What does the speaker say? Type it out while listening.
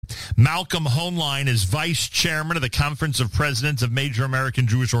Malcolm Hoenlein is vice chairman of the Conference of Presidents of Major American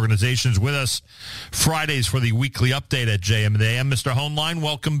Jewish Organizations, with us Fridays for the weekly update at JM and the AM. Mr. Hoenlein,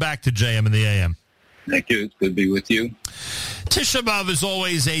 welcome back to JM and the AM. Thank you. It's good to be with you. Tisha B'Av is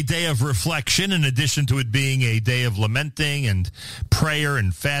always a day of reflection, in addition to it being a day of lamenting and prayer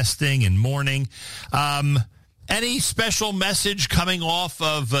and fasting and mourning. Any special message coming off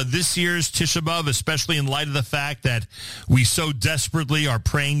of this year's Tisha B'Av, especially in light of the fact that we so desperately are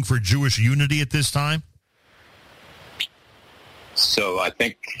praying for Jewish unity at this time? So I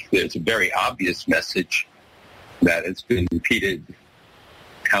think there's a very obvious message that has been repeated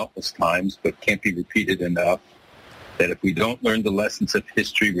countless times, but can't be repeated enough, that if we don't learn the lessons of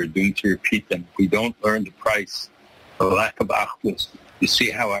history, we're doomed to repeat them. If we don't learn the price of lack of achdus, you see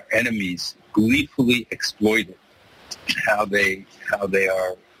how our enemies gleefully exploit it, how they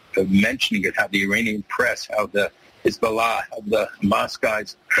are mentioning it, how the Iranian press, how the Hezbollah, how the Hamas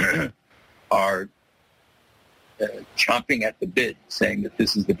guys are chomping at the bit, saying that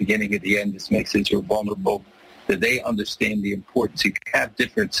this is the beginning of the end, this makes Israel vulnerable, that they understand the importance. You can have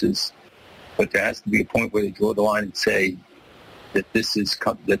differences, but there has to be a point where they draw the line and say that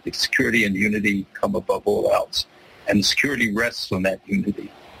that the security and unity come above all else. And the security rests on that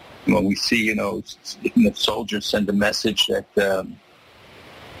unity. When we see, the soldiers send a message that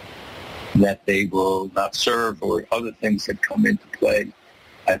they will not serve, or other things that come into play,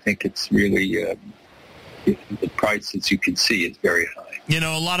 I think it's really the price, as you can see, is very high.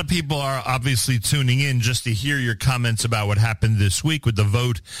 A lot of people are obviously tuning in just to hear your comments about what happened this week with the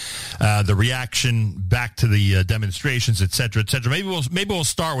vote, the reaction back to the demonstrations, et cetera, et cetera. Maybe we'll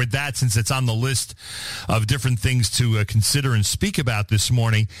start with that, since it's on the list of different things to consider and speak about this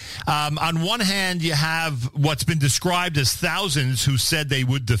morning. On one hand, you have what's been described as thousands who said they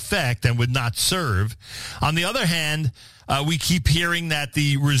would defect and would not serve. On the other hand, we keep hearing that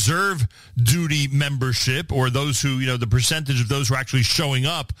the reserve duty membership, or those who, the percentage of those who are actually showing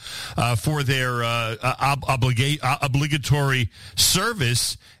up for their obligatory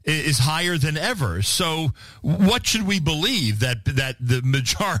service is higher than ever. So what should we believe? That the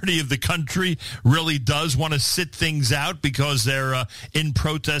majority of the country really does want to sit things out because they're in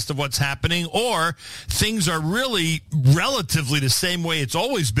protest of what's happening, or things are really relatively the same way it's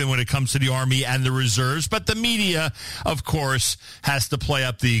always been when it comes to the Army and the reserves, but the media, of course, has to play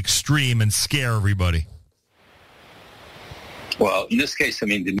up the extreme and scare everybody? Well, in this case, the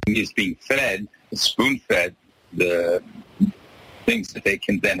media is being fed, spoon-fed, the things that they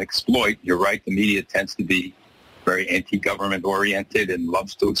can then exploit. You're right, the media tends to be very anti-government oriented and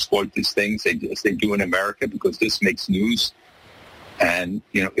loves to exploit these things, as they do in America, because this makes news. And,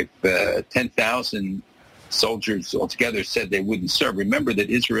 if 10,000 soldiers altogether said they wouldn't serve, remember that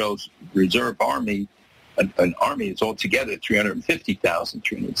Israel's reserve army, an army is altogether 350,000,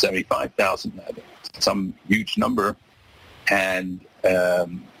 375,000, some huge number. And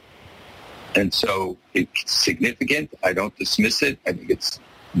so it's significant. I don't dismiss it. I think it's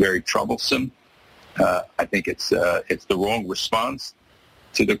very troublesome. I think it's the wrong response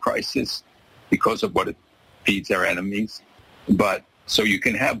to the crisis because of what it feeds our enemies. But so you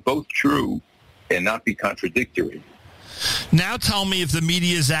can have both true and not be contradictory. Now tell me if the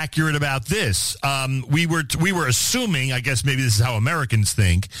media is accurate about this. We were assuming, I guess maybe this is how Americans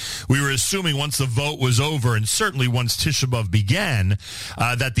think, we were assuming once the vote was over, and certainly once Tisha B'Av began,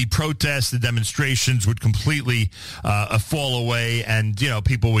 that the protests, the demonstrations would completely fall away, and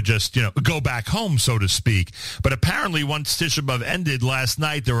people would just go back home, so to speak. But apparently once Tisha B'Av ended last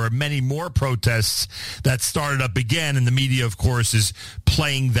night, there were many more protests that started up again, and the media, of course, is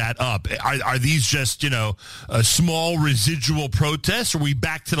playing that up. Are these just a small residual protests? Or are we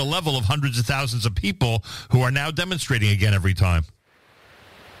back to the level of hundreds of thousands of people who are now demonstrating again every time?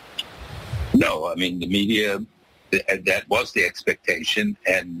 No, the media, that was the expectation,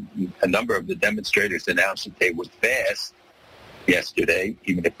 and a number of the demonstrators announced that they would fast yesterday,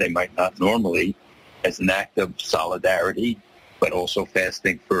 even if they might not normally, as an act of solidarity, but also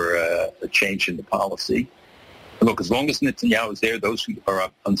fasting for a change in the policy. Look, as long as Netanyahu is there, those who are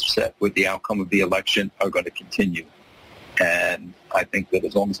upset with the outcome of the election are going to continue. And I think that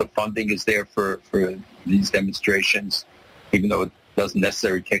as long as the funding is there for these demonstrations, even though it doesn't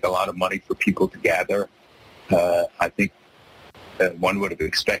necessarily take a lot of money for people to gather, I think one would have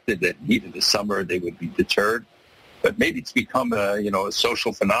expected that either this summer they would be deterred. But maybe it's become a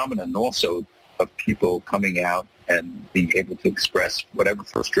social phenomenon also of people coming out and being able to express whatever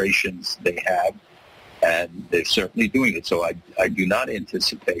frustrations they have. And they're certainly doing it. So I do not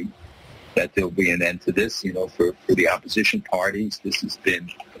anticipate that there'll be an end to this. For the opposition parties, this has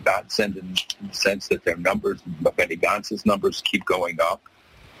been a godsend in the sense that their numbers, Benny Gantz's numbers, keep going up.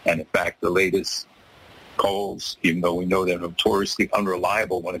 And in fact, the latest polls, even though we know they're notoriously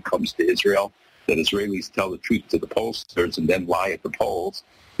unreliable when it comes to Israel, that Israelis tell the truth to the pollsters and then lie at the polls,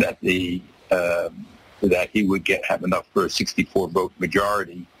 that that he would have enough for a 64-vote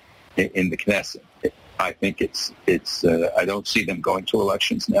majority in the Knesset. I think it's I don't see them going to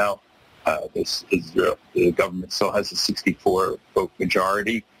elections now. The government still has a 64-vote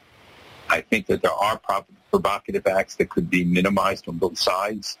majority. I think that there are provocative acts that could be minimized on both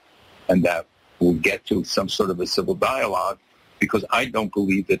sides, and that will get to some sort of a civil dialogue, because I don't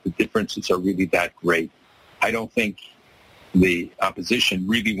believe that the differences are really that great. I don't think the opposition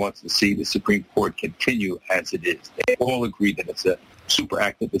really wants to see the Supreme Court continue as it is. They all agree that it's a super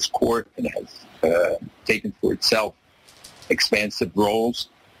activist court and it has taken for itself expansive roles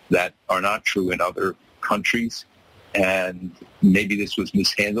that are not true in other countries. And maybe this was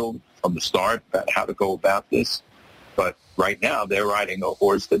mishandled from the start about how to go about this. But right now they're riding a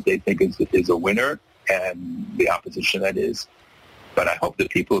horse that they think is a winner, and the opposition that is. But I hope the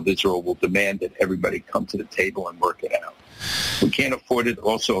people of Israel will demand that everybody come to the table and work it out. We can't afford it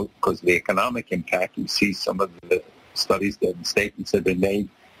also because of the economic impact. You see some of the studies that statements have been made,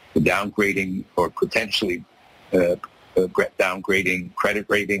 the downgrading or potentially downgrading credit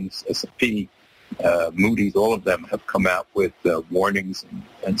ratings, S&P, Moody's, all of them have come out with warnings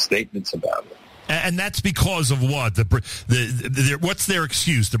and statements about it. And that's because of what? What's their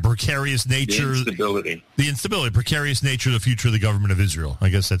excuse? The precarious nature? The instability. Precarious nature of the future of the government of Israel. I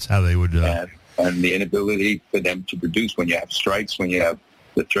guess that's how they would... And the inability for them to produce when you have strikes, when you have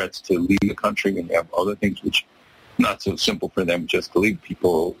the threats to leave the country, when you have other things which not so simple for them just to leave.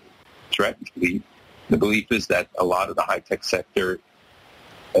 People threaten to leave. The belief is that a lot of the high-tech sector,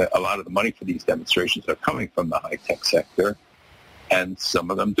 a lot of the money for these demonstrations are coming from the high-tech sector, and some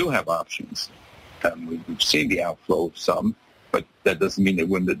of them do have options. We've seen the outflow of some, but that doesn't mean they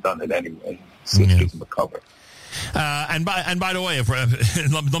wouldn't have done it anyway. So it gives them a cover. And by the way,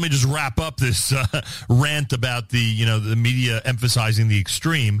 let me just wrap up this rant about the media emphasizing the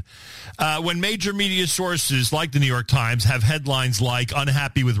extreme. When major media sources like the New York Times have headlines like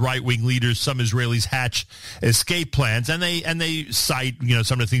 "Unhappy with right-wing leaders, some Israelis hatch escape plans," and they cite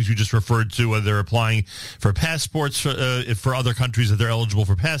some of the things you just referred to, whether they're applying for passports for other countries that they're eligible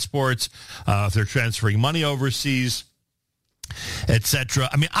for passports, if they're transferring money overseas, etc.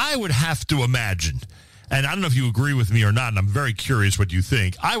 I mean, I would have to imagine. And I don't know if you agree with me or not, and I'm very curious what you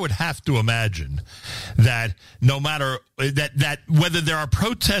think. I would have to imagine that no matter that whether there are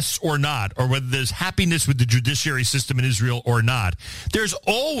protests or not, or whether there's happiness with the judiciary system in Israel or not, there's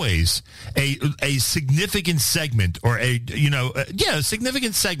always a significant segment or a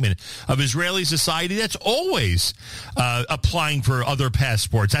significant segment of Israeli society that's always applying for other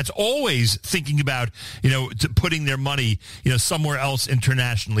passports. That's always thinking about putting their money somewhere else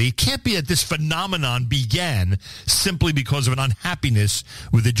internationally. It can't be that this phenomenon began simply because of an unhappiness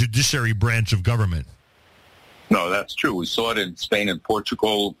with the judiciary branch of government. No, that's true. We saw it in Spain and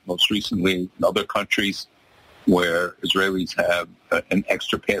Portugal, most recently in other countries where Israelis have an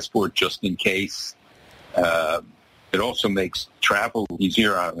extra passport just in case. It also makes travel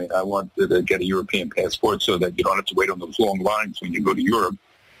easier. I mean, I wanted to get a European passport so that you don't have to wait on those long lines when you go to Europe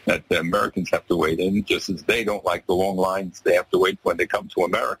that the Americans have to wait in, just as they don't like the long lines they have to wait when they come to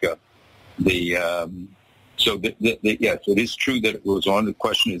America. So it is true that it was on. The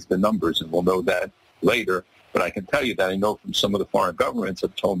question is the numbers, and we'll know that later. But I can tell you that I know from some of the foreign governments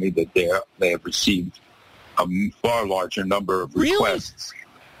have told me that they have received a far larger number of requests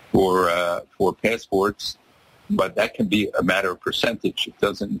for passports, but that can be a matter of percentage. It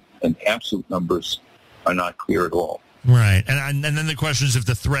doesn't, and absolute numbers are not clear at all. Right, and then the question is if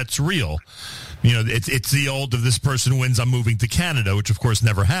the threat's real. It's the old, if this person wins, I'm moving to Canada, which of course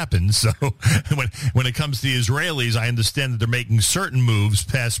never happens. So when it comes to the Israelis, I understand that they're making certain moves,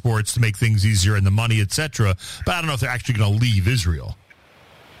 passports to make things easier and the money, etc. But I don't know if they're actually going to leave Israel.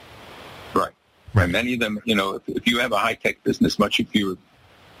 Right. And many of them, if you have a high-tech business, you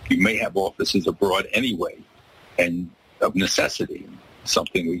may have offices abroad anyway, and of necessity,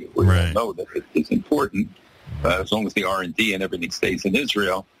 something we all know that is important. As long as the R&D and everything stays in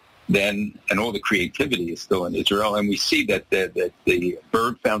Israel, then, and all the creativity is still in Israel. And we see that the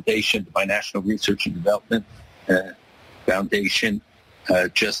Bird Foundation, the Binational Research and Development Foundation,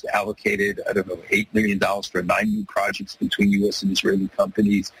 just allocated, $8 million for 9 new projects between U.S. and Israeli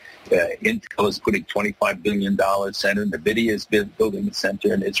companies. Intel is putting $25 billion center. NVIDIA is building a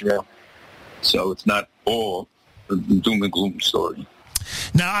center in Israel. So it's not all the doom and gloom story.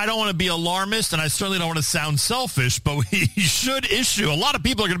 Now, I don't want to be alarmist, and I certainly don't want to sound selfish, but we should issue. A lot of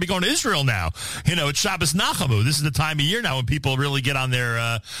people are going to be going to Israel now. It's Shabbos Nachamu. This is the time of year now when people really get on their,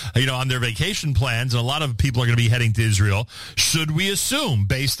 on their vacation plans, and a lot of people are going to be heading to Israel. Should we assume,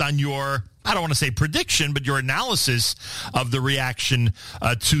 based on your, I don't want to say prediction, but your analysis of the reaction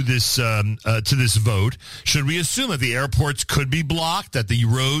to this vote, should we assume that the airports could be blocked, that the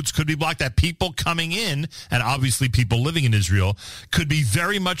roads could be blocked, that people coming in, and obviously people living in Israel, could be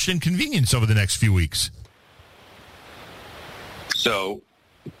very much inconvenienced over the next few weeks? So,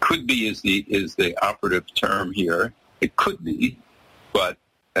 could be is the operative term here. It could be, but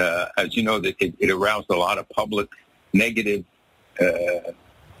as you know, that it aroused a lot of public negative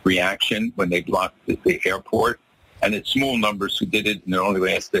reaction when they blocked the airport, and it's small numbers who did it, and it only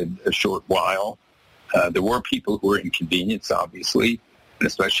lasted a short while. There were people who were inconvenienced, obviously, and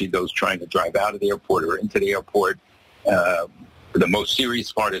especially those trying to drive out of the airport or into the airport. The most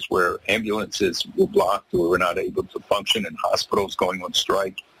serious part is where ambulances were blocked or were not able to function, and hospitals going on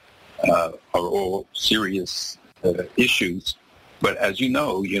strike are all serious issues. But as you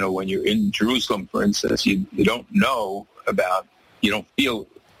know, when you're in Jerusalem, for instance, you don't know about, you don't feel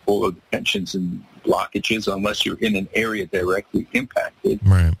all of the tensions and blockages unless you're in an area directly impacted.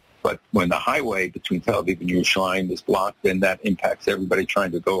 Right. But when the highway between Tel Aviv and Yerushalayim is blocked, then that impacts everybody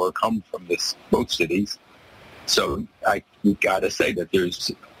trying to go or come from both cities. So you've got to say that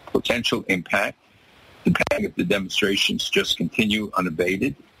there's potential impact, depending if the demonstrations just continue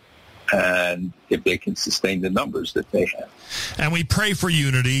unabated, and if they can sustain the numbers that they have. And we pray for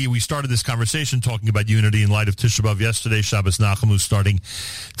unity. We started this conversation talking about unity in light of Tisha B'Av yesterday, Shabbos Nachamu starting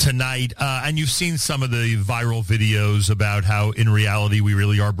tonight. And you've seen some of the viral videos about how, in reality, we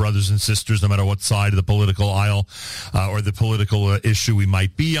really are brothers and sisters, no matter what side of the political aisle or the political issue we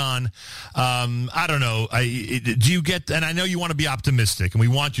might be on. I don't know. Do you get, and I know you want to be optimistic, and we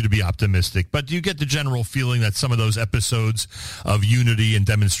want you to be optimistic, but do you get the general feeling that some of those episodes of unity and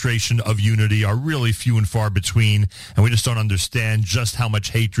demonstration of unity are really few and far between, and we just don't understand just how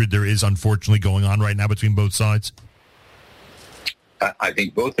much hatred there is, unfortunately, going on right now between both sides? I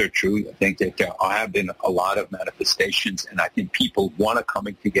think both are true. I think that there have been a lot of manifestations, and I think people want to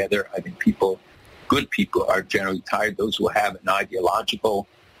coming together. I think good people are generally tired. Those who have an ideological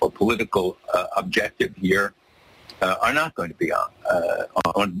or political objective here are not going to be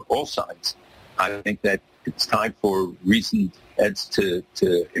on all sides. I think that it's time for reasoned heads to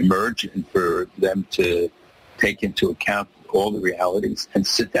emerge and for them to take into account all the realities and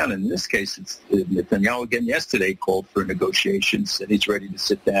sit down. And in this case, Netanyahu again yesterday called for negotiations, and he's ready to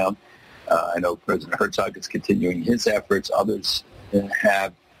sit down. I know President Herzog is continuing his efforts. Others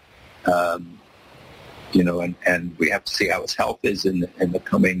have, and we have to see how his health is in the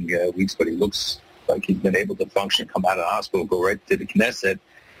coming weeks, but he looks like he's been able to function, come out of the hospital, go right to the Knesset,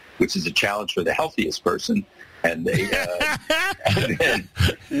 which is a challenge for the healthiest person, and they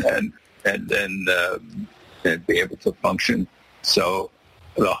and be able to function. So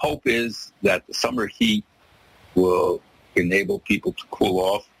the hope is that the summer heat will enable people to cool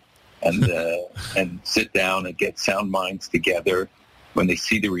off and sit down and get sound minds together when they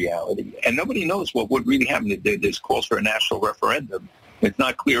see the reality. And nobody knows what would really happen. There's calls for a national referendum. It's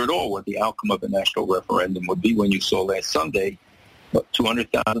not clear at all what the outcome of a national referendum would be. When you saw last Sunday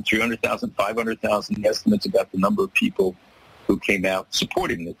 200,000, 300,000, 500,000 estimates about the number of people who came out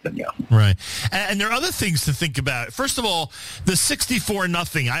supporting Netanyahu. Right. And there are other things to think about. First of all, the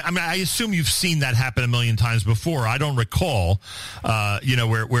 64-0. I assume you've seen that happen a million times before. I don't recall,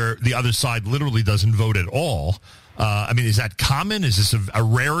 where the other side literally doesn't vote at all. Is that common? Is this a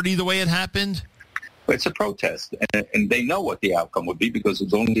rarity the way it happened? It's a protest, and they know what the outcome would be because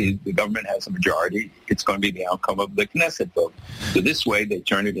as long as the government has a majority, it's going to be the outcome of the Knesset vote. So this way, they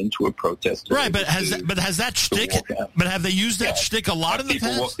turn it into a protest. Right, but has that shtick? But have they used that shtick a lot in the past?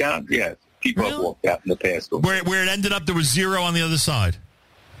 People walked out. Yeah, people have walked out in the past. Where it ended up, there was zero on the other side.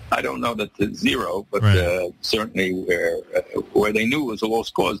 I don't know that the zero, but certainly where they knew it was a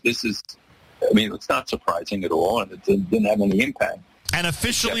lost cause. This is, it's not surprising at all, and it didn't have any impact. And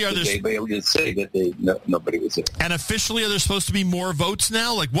officially, are there? They able to say that nobody was there. And officially, are there supposed to be more votes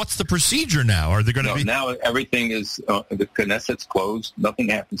now? Like, what's the procedure now? Are there going to be? Now everything is the Knesset's closed. Nothing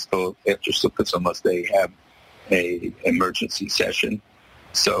happens till after Sukkot unless they have a emergency session.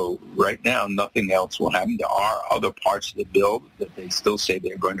 So right now, nothing else will happen. There are other parts of the bill that they still say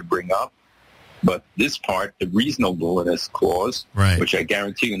they're going to bring up. But this part, the reasonableness clause, which I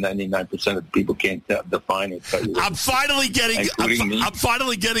guarantee you 99% of the people can't define it. I'm finally getting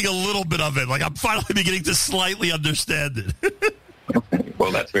a little bit of it. Like, I'm finally beginning to slightly understand it. Okay.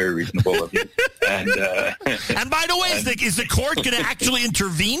 Well, that's very reasonable of you. And by the way, is the court going to actually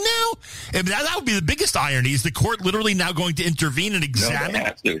intervene now? I mean, that would be the biggest irony. Is the court literally now going to intervene and examine? No, they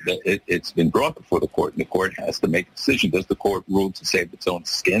have to. It's been brought before the court, and the court has to make a decision. Does the court rule to save its own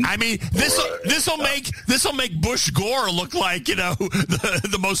skin? I mean, this will make Bush Gore look like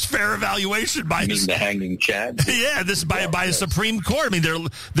the most fair evaluation by the hanging Chad. Yeah, by a Supreme Court. I mean,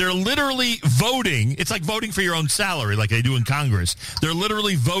 they're literally voting. It's like voting for your own salary, like they do in Congress. They're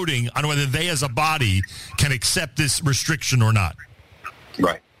literally voting on whether they, as a body, can accept this restriction or not.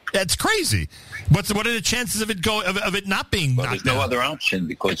 Right. That's crazy. What are the chances of it not being? Well, there's no other option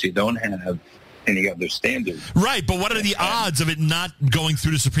because you don't have any other standard. Right, but what are the odds of it not going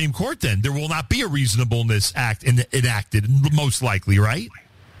through the Supreme Court? Then there will not be a reasonableness act enacted, most likely, right?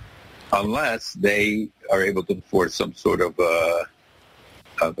 Unless they are able to force some sort of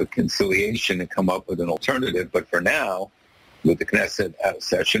a conciliation and come up with an alternative. But for now, with the Knesset out of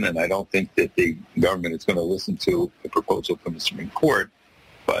session, and I don't think that the government is going to listen to a proposal from the Supreme Court,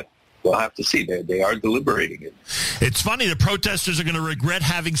 but we'll have to see. They are deliberating it. It's funny. The protesters are going to regret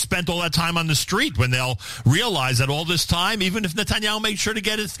having spent all that time on the street when they'll realize that all this time, even if Netanyahu made sure to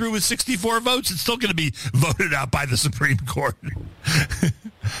get it through with 64 votes, it's still going to be voted out by the Supreme Court.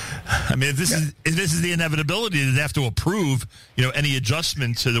 I mean, if this is the inevitability that they have to approve, any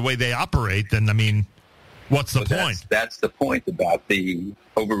adjustment to the way they operate, then, I mean, what's the point? That's the point about the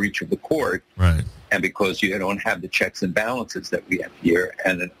overreach of the court. Right. And because you don't have the checks and balances that we have here,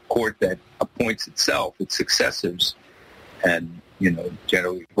 and a court that appoints itself, its successors, and,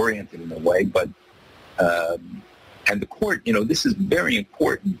 generally oriented in a way. But, and the court, this is very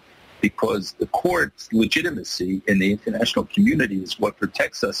important because the court's legitimacy in the international community is what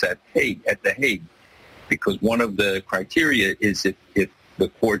protects us at The Hague. Because one of the criteria is if the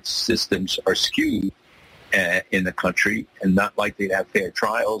court systems are skewed in the country and not likely to have fair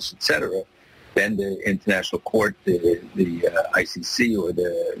trials, etc., then the international court, the ICC or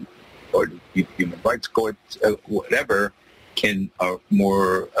the Human Rights Court, whatever, are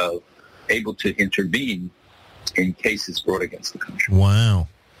more able to intervene in cases brought against the country. Wow.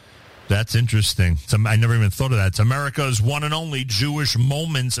 That's interesting. I never even thought of that. It's America's one and only Jewish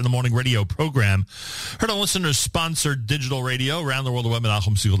Moments in the Morning radio program. Heard on listeners-sponsored digital radio around the world, the web at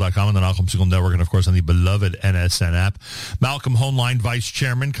NachumSegal.com and the Nachum Segal Network, and, of course, on the beloved NSN app. Malcolm Hoenlein, Vice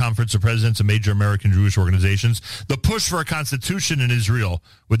Chairman, Conference of Presidents of Major American Jewish Organizations. The push for a constitution in Israel,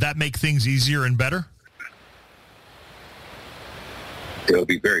 would that make things easier and better? It'll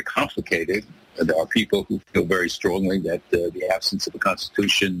be very complicated. There are people who feel very strongly that the absence of a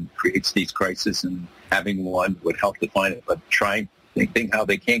constitution creates these crises, and having one would help define it. But think how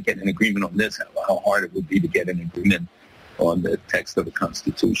they can't get an agreement on this, how hard it would be to get an agreement on the text of the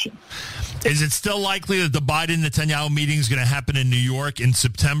Constitution. Is it still likely that the Biden-Netanyahu meeting is going to happen in New York in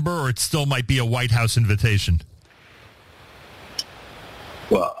September, or it still might be a White House invitation?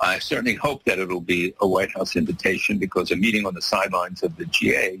 Well, I certainly hope that it'll be a White House invitation because a meeting on the sidelines of the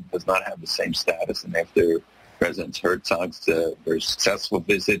GA does not have the same status. And after President Herzog's very successful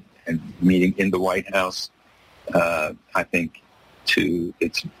visit and meeting in the White House, I think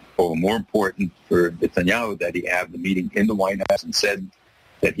it's more important for Netanyahu that he have the meeting in the White House and said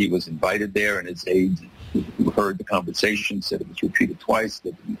that he was invited there, and his aides who heard the conversation said it was repeated twice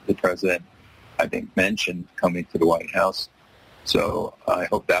that the president, I think, mentioned coming to the White House. So I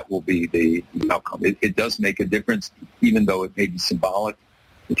hope that will be the outcome. It does make a difference, even though it may be symbolic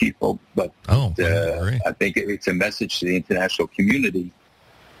to people. But I think it's a message to the international community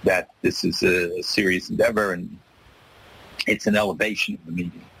that this is a serious endeavor, and it's an elevation of the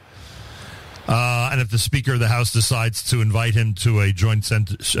meeting. And if the Speaker of the House decides to invite him to a joint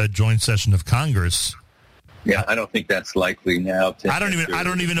session of Congress, yeah, I don't think that's likely now. I don't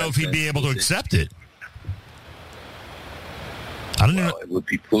even know if he'd be able to accept it. It would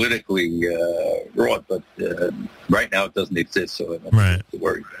be politically wrought, but right now it doesn't exist, so I don't have to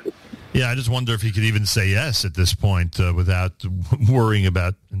worry about it. Yeah, I just wonder if he could even say yes at this point without worrying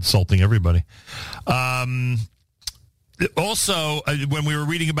about insulting everybody. Also, when we were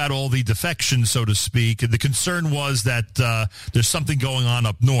reading about all the defections, so to speak, the concern was that there's something going on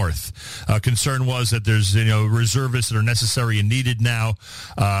up north. Concern was that there's reservists that are necessary and needed now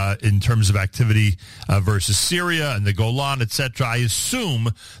in terms of activity versus Syria and the Golan, etc. I assume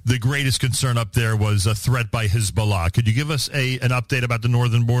the greatest concern up there was a threat by Hezbollah. Could you give us an update about the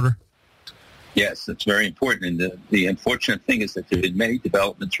northern border? Yes, that's very important. And the unfortunate thing is that there have been many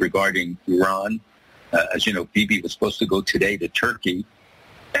developments regarding Iran. As you know, Bibi was supposed to go today to Turkey,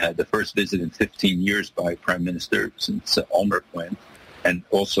 the first visit in 15 years by Prime Minister since Olmert went, and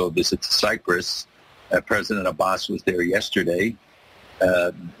also a visit to Cyprus. President Abbas was there yesterday.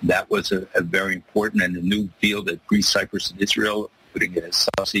 That was a very important, and a new deal that Greece, Cyprus, and Israel putting in a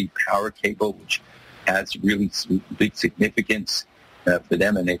subsea power cable, which has really big significance for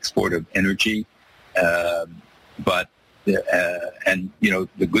them in the export of energy. But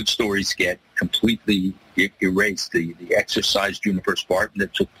the good stories get completely erased. The exercise Juniper Spartan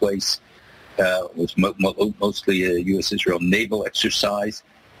that took place was mostly a U.S.-Israel naval exercise,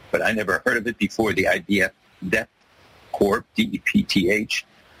 but I never heard of it before. The IDF Depth Corps, DEPTH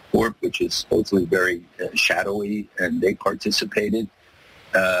Corps, which is supposedly very shadowy, and they participated.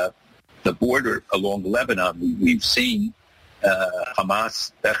 The border along Lebanon, we've seen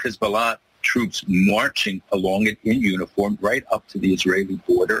Hamas, Hezbollah troops marching along it in uniform right up to the Israeli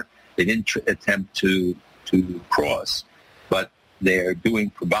border. They didn't attempt to cross, but they're doing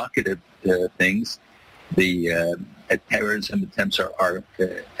provocative things. The terrorism attempts are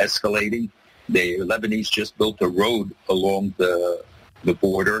escalating. The Lebanese just built a road along the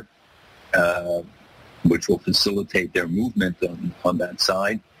border, which will facilitate their movement on that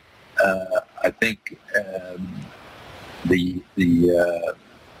side. I think the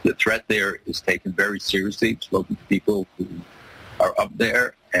threat there is taken very seriously. I've spoken to people who are up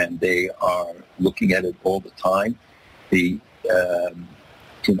there, and they are looking at it all the time.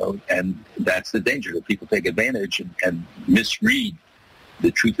 And that's the danger, that people take advantage and misread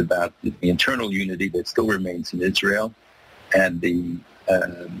the truth about the internal unity that still remains in Israel. And the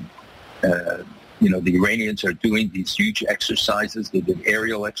Iranians are doing these huge exercises. They did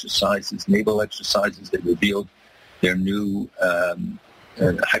aerial exercises, naval exercises. They revealed their new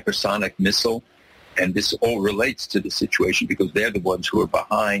hypersonic missile. And this all relates to the situation because they're the ones who are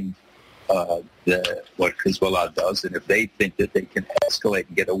behind what Hezbollah does. And if they think that they can escalate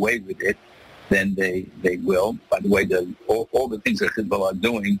and get away with it, then they will. By the way, all the things that Hezbollah are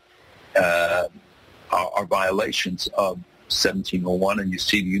doing are violations of 1701. And you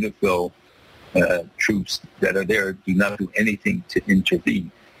see the UNIFIL troops that are there do not do anything to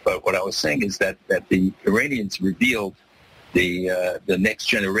intervene. But what I was saying is that the Iranians revealed the next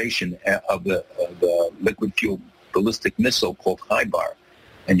generation of the liquid fuel ballistic missile called Khaybar.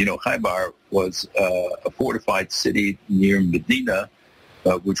 And, Khaybar was a fortified city near Medina,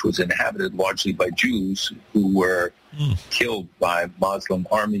 which was inhabited largely by Jews who were killed by Muslim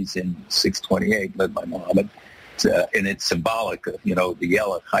armies in 628, led by Muhammad. And it's symbolic of, the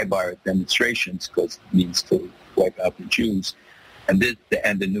yell at Khaybar demonstrations because it means to wipe out the Jews. And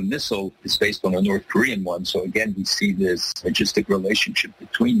the new missile is based on a North Korean one. So, again, we see this synergistic relationship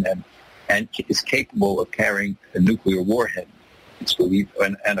between them and is capable of carrying a nuclear warhead, it's believed,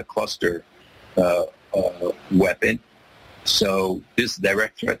 and a cluster weapon. So this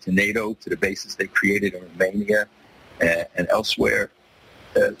direct threat to NATO, to the bases they created in Romania and elsewhere.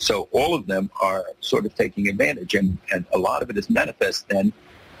 So all of them are sort of taking advantage. And a lot of it is manifest then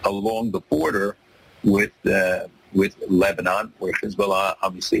along the border with Lebanon, where Hezbollah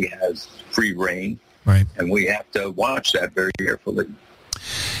obviously has free reign. Right. And we have to watch that very carefully.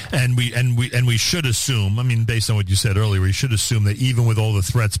 And we should assume, based on what you said earlier, we should assume that even with all the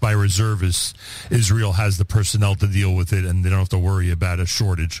threats by reservists, Israel has the personnel to deal with it, and they don't have to worry about a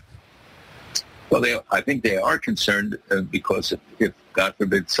shortage. Well, I think they are concerned because if, God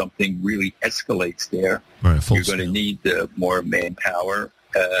forbid, something really escalates there, right, you're going to need more manpower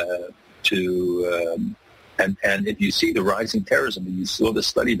and if you see the rising terrorism, and you saw the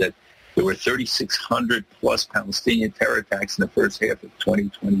study that there were 3,600 plus Palestinian terror attacks in the first half of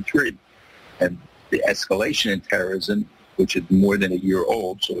 2023. And the escalation in terrorism, which is more than a year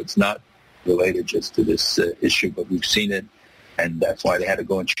old, so it's not related just to this issue, but we've seen it. And that's why they had to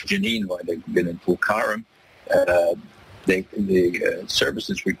go into Jenin, why they've been in Tulkarem. The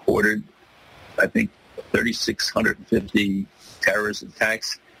services recorded, I think, 3,650 terrorist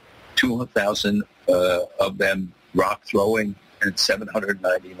attacks, 2,000 of them rock throwing, and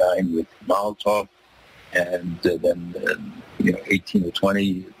 799 with Molotov, and then 18 or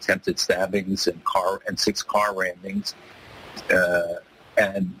 20 attempted stabbings and 6 car rammings.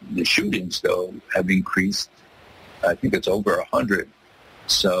 And the shootings, though, have increased. I think it's over 100.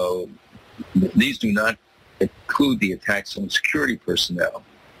 So these do not include the attacks on security personnel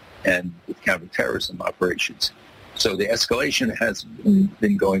and the counterterrorism operations. So the escalation has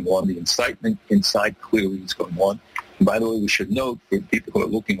been going on. The incitement inside clearly is going on. And by the way, we should note, for people who are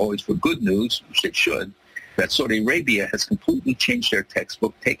looking always for good news, which they should, that Saudi Arabia has completely changed their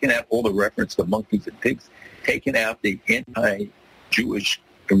textbook, taken out all the reference to monkeys and pigs, taken out the anti-Jewish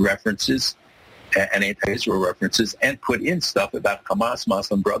references and anti-Israel references, and put in stuff about Hamas,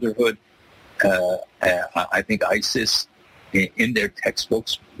 Muslim Brotherhood, I think ISIS, in their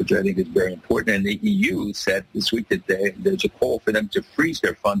textbooks, which I think is very important. And the EU said this week that there's a call for them to freeze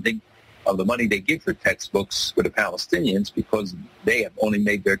their funding of the money they give for textbooks for the Palestinians because they have only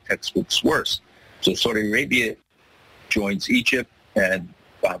made their textbooks worse. So Saudi Arabia joins Egypt and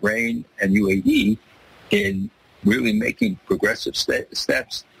Bahrain and UAE in really making progressive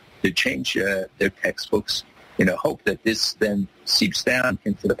steps to change their textbooks in a hope that this then seeps down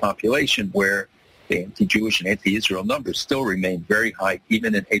into the population where the anti-Jewish and anti-Israel numbers still remain very high,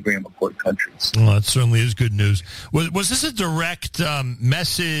 even in Abraham Accord countries. Well, that certainly is good news. Was this a direct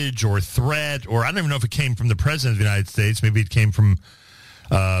message or threat, or I don't even know if it came from the President of the United States, maybe it came from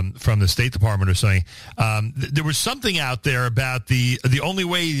the State Department or something. There was something out there about the only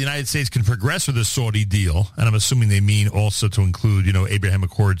way the United States can progress with a Saudi deal, and I'm assuming they mean also to include, Abraham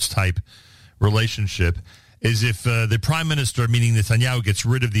Accords type relationship, is if the Prime Minister, meaning Netanyahu, gets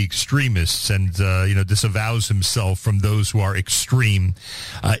rid of the extremists and, disavows himself from those who are extreme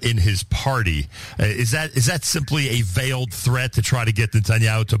in his party. Is that simply a veiled threat to try to get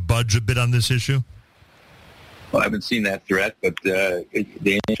Netanyahu to budge a bit on this issue? Well, I haven't seen that threat, but the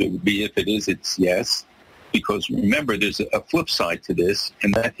answer would be if it is, it's yes. Because remember, there's a flip side to this,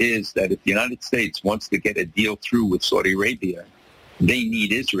 and that is that if the United States wants to get a deal through with Saudi Arabia, they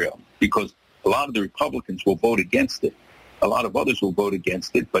need Israel, because a lot of the Republicans will vote against it. A lot of others will vote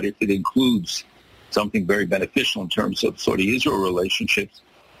against it, but if it includes something very beneficial in terms of Saudi-Israel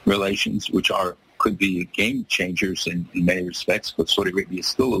relations, which could be game changers in many respects, but Saudi Arabia is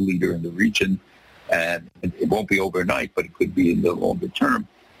still a leader in the region, and it won't be overnight, but it could be in the longer term.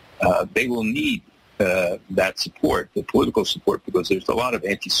 They will need that support, the political support, because there's a lot of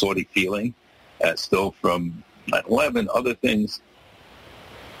anti-Saudi feeling still from 9/11, other things,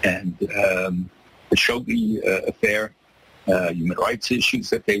 and the Khashoggi affair, human rights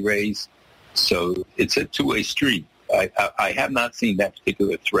issues that they raise. So it's a two-way street. I have not seen that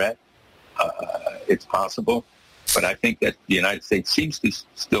particular threat. It's possible, but I think that the United States seems to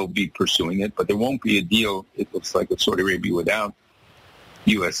still be pursuing it, but there won't be a deal, it looks like, with Saudi Arabia without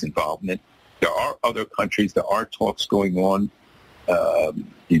U.S. involvement. There are other countries, there are talks going on.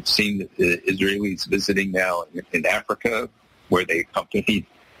 You've seen the Israelis visiting now in Africa, where they accompanied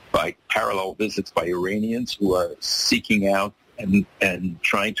by parallel visits by Iranians who are seeking out and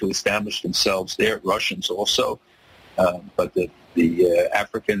trying to establish themselves there. Russians also. But the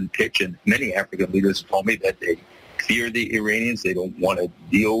African pitch, and many African leaders told me that they fear the Iranians. They don't want to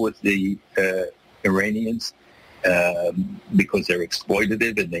deal with the Iranians because they're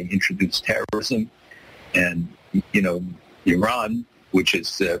exploitative and they introduce terrorism. And, Iran, which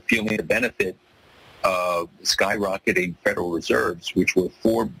is feeling the benefit of skyrocketing Federal Reserves, which were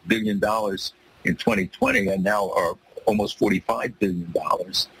 $4 billion in 2020 and now are almost $45 billion.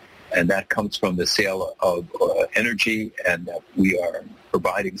 And that comes from the sale of energy, and that we are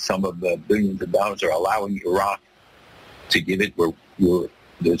providing some of the billions of dollars, or allowing Iraq to give it.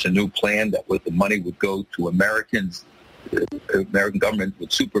 There's a new plan that with the money would go to Americans. The American government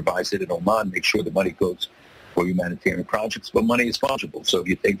would supervise it in Oman, make sure the money goes for humanitarian projects. But money is fungible, so if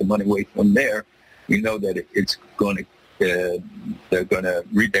you take the money away from there, you know that it's going to they're going to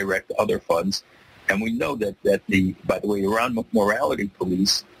redirect other funds. And we know that by the way, Iran morality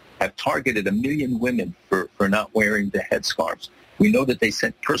police have targeted 1 million women for not wearing the headscarves. We know that they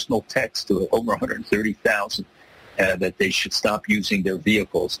sent personal texts to over 130,000 that they should stop using their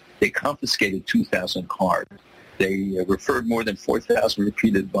vehicles. They confiscated 2,000 cars. They referred more than 4,000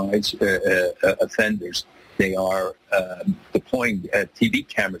 repeated offenders. They are deploying TV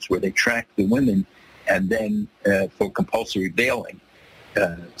cameras where they track the women and then for compulsory veiling.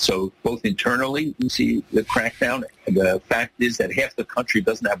 So both internally, you see the crackdown. The fact is that half the country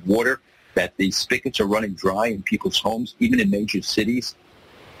doesn't have water, that the spigots are running dry in people's homes, even in major cities,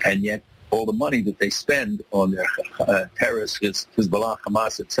 and yet all the money that they spend on their terrorists, Hezbollah,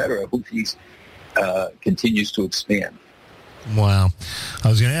 Hamas, etc., Houthis, continues to expand. Wow. I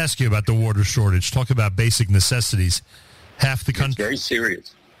was going to ask you about the water shortage. Talk about basic necessities. Half the country. It's very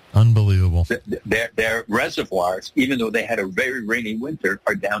serious. Unbelievable. Their reservoirs, even though they had a very rainy winter,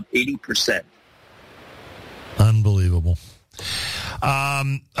 are down 80%. Unbelievable.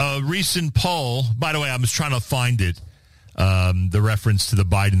 A recent poll, by the way, I was trying to find it, the reference to the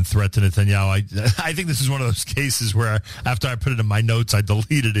Biden threat to Netanyahu. I think this is one of those cases where after I put it in my notes, I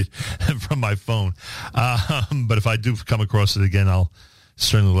deleted it from my phone. But if I do come across it again, I'll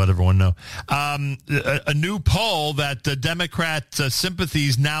Certainly let everyone know. A new poll that Democrat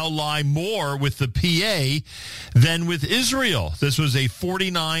sympathies now lie more with the PA than with Israel. This was a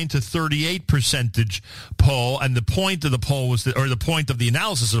 49 to 38 percentage poll, and the point of the poll was, the point of the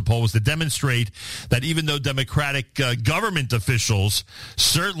analysis of the poll was to demonstrate that even though Democratic government officials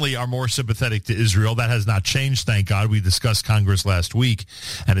certainly are more sympathetic to Israel, that has not changed, thank God. We discussed Congress last week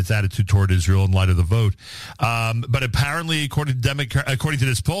and its attitude toward Israel in light of the vote. But apparently, according to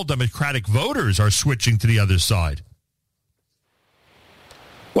this poll, Democratic voters are switching to the other side.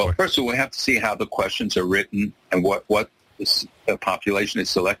 Well, first of all, we have to see how the questions are written and what the population is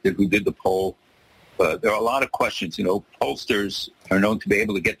selected, who did the poll. There are a lot of questions. Pollsters are known to be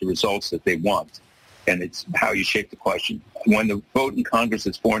able to get the results that they want, and it's how you shape the question. When the vote in Congress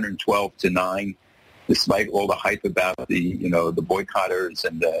is 412 to 9, despite all the hype about the boycotters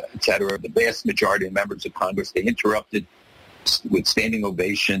and et cetera, the vast majority of members of Congress, they interrupted with standing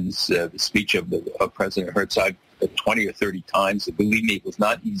ovations the speech of President Herzog 20 or 30 times. Believe me, it was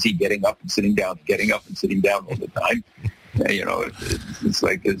not easy getting up and sitting down all the time. It's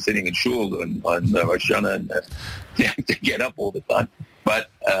like sitting in shul on Rosh Hashanah and you have to get up all the time. But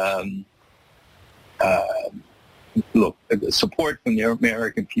look, the support from the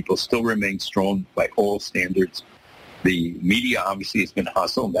American people still remains strong by all standards. The media obviously has been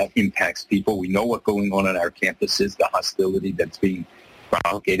hostile, and that impacts people. We know what's going on our campuses, the hostility that's being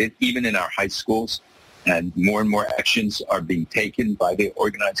propagated, even in our high schools. And more actions are being taken by the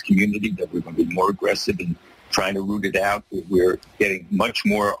organized community that we're going to be more aggressive in trying to root it out. We're getting much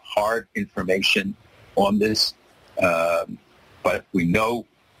more hard information on this. But we know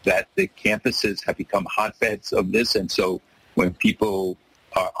that the campuses have become hotbeds of this. And so when people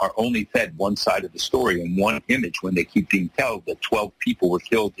are only fed one side of the story and one image, when they keep being told that 12 people were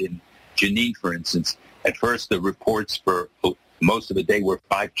killed in Jenin, for instance. At first, the reports for most of the day were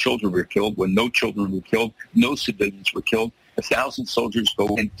 5 children were killed. When no children were killed, no civilians were killed. 1,000 soldiers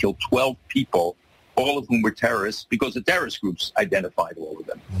go and kill 12 people, all of whom were terrorists, because the terrorist groups identified all of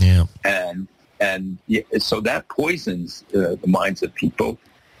them. Yeah. And so that poisons the minds of people.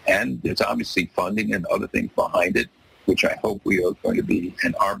 And there's obviously funding and other things behind it, which I hope we are going to be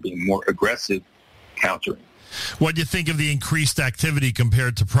and are being more aggressive countering. What do you think of the increased activity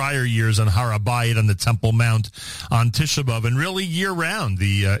compared to prior years on Har HaBayit and the Temple Mount on Tisha B'Av, and really year-round,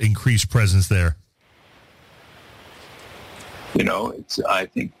 the increased presence there? I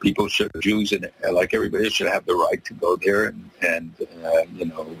think people Jews, and like everybody, should have the right to go there. And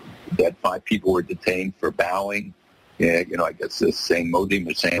that 5 people were detained for bowing. I guess it's saying Modim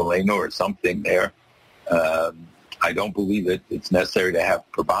or saying Eleno or something there. I don't believe that it's necessary to have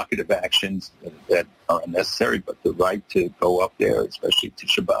provocative actions that are unnecessary, but the right to go up there, especially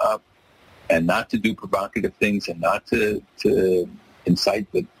Tisha B'Av, and not to do provocative things and not to incite,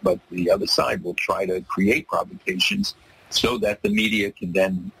 but the other side will try to create provocations so that the media can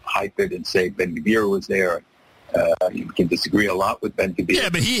then hype it and say Ben-Gvir was there. You can disagree a lot with Ben-Gvir. Yeah,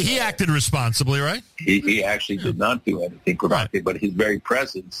 but he acted responsibly, right? He actually did not do anything provocative, right. But his very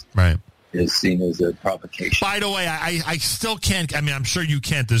presence is seen as a provocation. By the way, I still can't, I'm sure you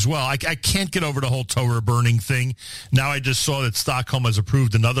can't as well. I can't get over the whole Torah burning thing. Now I just saw that Stockholm has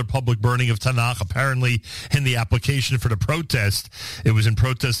approved another public burning of Tanakh. Apparently in the application for the protest, it was in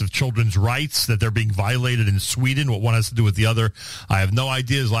protest of children's rights that they're being violated in Sweden. What one has to do with the other, I have no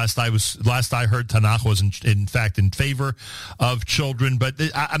idea. Last I heard, Tanakh was in fact in favor of children. But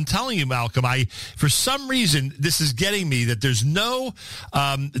I'm telling you, Malcolm, for some reason, this is getting me that there's no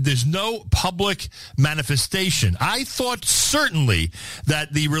public manifestation. I thought certainly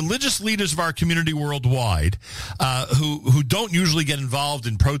that the religious leaders of our community worldwide, who don't usually get involved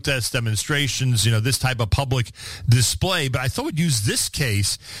in protest demonstrations, this type of public display, but I thought would use this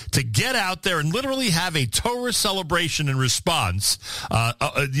case to get out there and literally have a Torah celebration in response,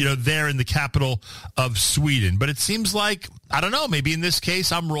 there in the capital of Sweden. But it seems like, I don't know, maybe in this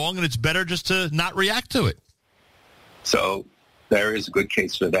case I'm wrong and it's better just to not react to it. So there is a good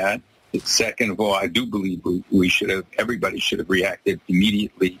case for that. Second of all, I do believe everybody should have reacted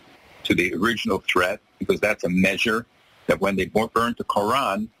immediately to the original threat, because that's a measure that when they burned the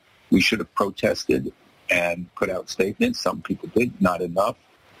Quran, we should have protested and put out statements. Some people did, not enough.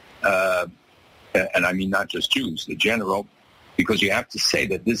 And I mean not just Jews, the general, because you have to say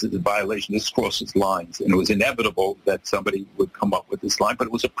that this is a violation, this crosses lines. And it was inevitable that somebody would come up with this line, but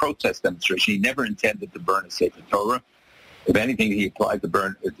it was a protest demonstration. He never intended to burn a Sefer Torah. If anything, he applied to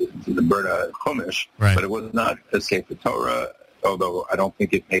the burn a Chumash, right. But it was not a Sefer Torah, although I don't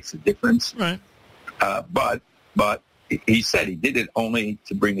think it makes a difference. Right. But he said he did it only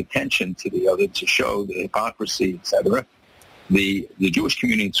to bring attention to the other, to show the hypocrisy, etc. The Jewish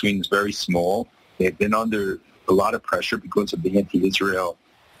community in Sweden is very small. They've been under a lot of pressure because of the anti-Israel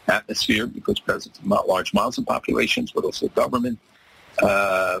atmosphere, because presence of large Muslim populations, but also government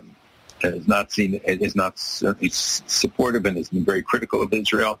is not certainly supportive and has been very critical of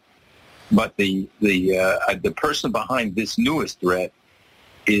Israel. But the person behind this newest threat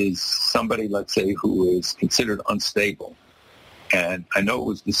is somebody, let's say, who is considered unstable. And I know it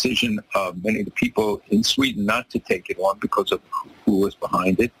was the decision of many of the people in Sweden not to take it on because of who was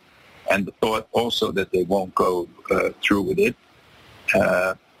behind it, and the thought also that they won't go through with it.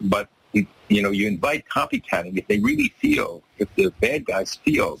 But, you invite copycatting if they really feel, if the bad guys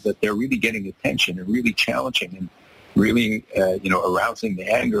feel that they're really getting attention and really challenging and really, arousing the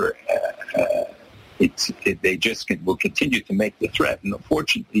anger, they just will continue to make the threat. And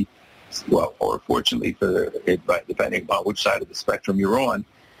unfortunately, fortunately, depending on which side of the spectrum you're on,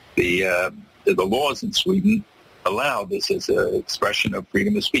 the laws in Sweden allow this as an expression of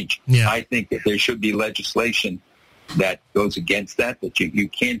freedom of speech. Yeah. I think that there should be legislation that goes against that you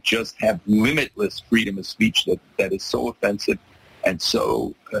can't just have limitless freedom of speech that is so offensive and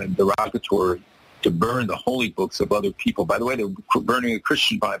so derogatory to burn the holy books of other people. By the way, they're burning a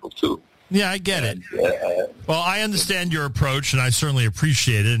Christian Bible, too. Yeah, I get it. Well, I understand your approach, and I certainly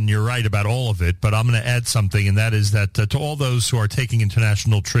appreciate it, and you're right about all of it, but I'm going to add something, and that is that to all those who are taking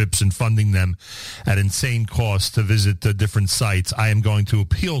international trips and funding them at insane cost to visit different sites, I am going to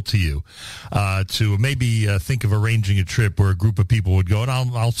appeal to you to maybe think of arranging a trip where a group of people would go, and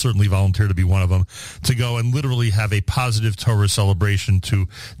I'll certainly volunteer to be one of them, to go and literally have a positive Torah celebration to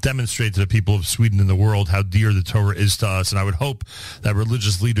demonstrate to the people of Sweden and the world how dear the Torah is to us. And I would hope that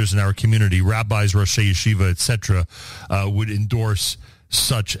religious leaders in our community, rabbis, Rosh Yeshiva, etc., would endorse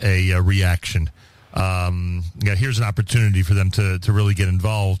such a reaction. Here's an opportunity for them to really get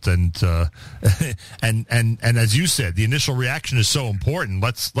involved, and as you said, the initial reaction is so important.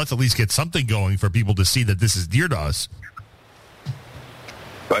 Let's at least get something going for people to see that this is dear to us.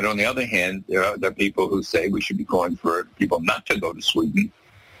 But on the other hand, there are people who say we should be calling for people not to go to Sweden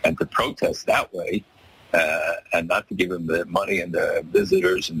and to protest that way. And not to give them the money and the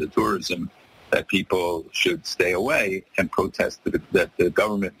visitors and the tourism, that people should stay away and protest that the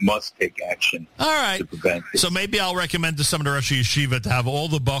government must take action. All right. To prevent this. So maybe I'll recommend to some of the Rosh Yeshiva to have all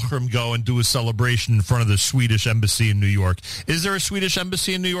the Bachrim go and do a celebration in front of the Swedish embassy in New York. Is there a Swedish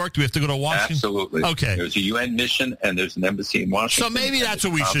embassy in New York? Do we have to go to Washington? Absolutely. Okay. There's a UN mission and there's an embassy in Washington. So maybe that's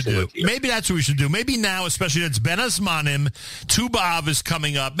what we should do. Maybe that's what we should do. Maybe now, especially that's Ben Azmanim, Tu B'Av is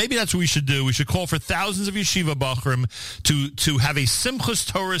coming up. Maybe that's what we should do. We should call for thousands of Yeshiva Bachrim to have a Simchas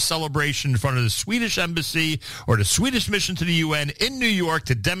Torah celebration in front of the Swedish embassy or the Swedish mission to the UN in New York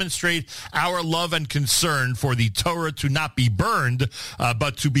to demonstrate our love and concern for the Torah to not be burned,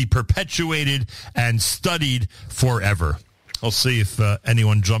 but to be perpetuated and studied forever. I'll see if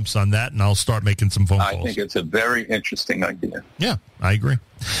anyone jumps on that, and I'll start making some phone calls. I think it's a very interesting idea. Yeah, I agree.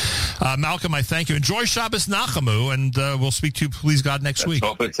 Malcolm, I thank you. Enjoy Shabbos Nachamu, and we'll speak to you, please God, next week.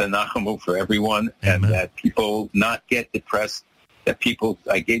 Let's hope it's a Nachamu for everyone. Amen. And that people not get depressed. That people,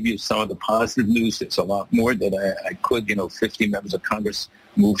 I gave you some of the positive news. There's a lot more that I could, 50 members of Congress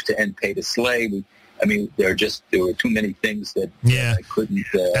moved to end pay to slay. There were too many things that I couldn't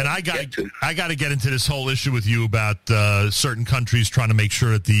and I got to get into this whole issue with you about certain countries trying to make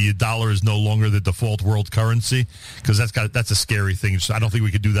sure that the dollar is no longer the default world currency, because that's a scary thing. I don't think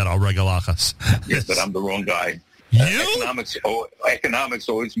we could do that al regalachas. Yes, but I'm the wrong guy. Economics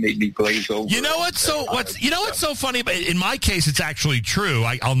always made me glaze over. You know what's so funny? But in my case, it's actually true.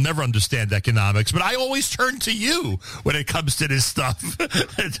 I'll never understand economics, but I always turn to you when it comes to this stuff to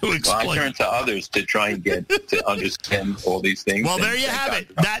explain. Well, I turn to others to try and get to understand all these things. Well, there you have it.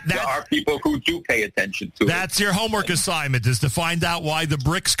 There are people who do pay attention to it. That's your homework assignment, is to find out why the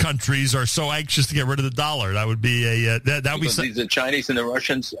BRICS countries are so anxious to get rid of the dollar. That would be the Chinese and the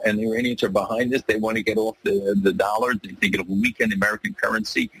Russians and the Iranians are behind this. They want to get off the dollar. They think it'll weaken the American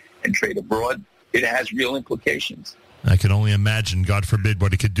currency and trade abroad. It has real implications. I can only imagine, God forbid,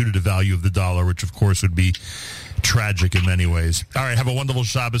 what it could do to the value of the dollar, which, of course, would be tragic in many ways. All right, have a wonderful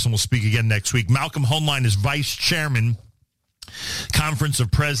Shabbos, and we'll speak again next week. Malcolm Hoenlein is Vice Chairman, Conference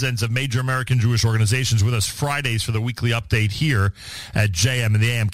of Presidents of Major American Jewish Organizations, with us Fridays for the weekly update here at JM and the AM.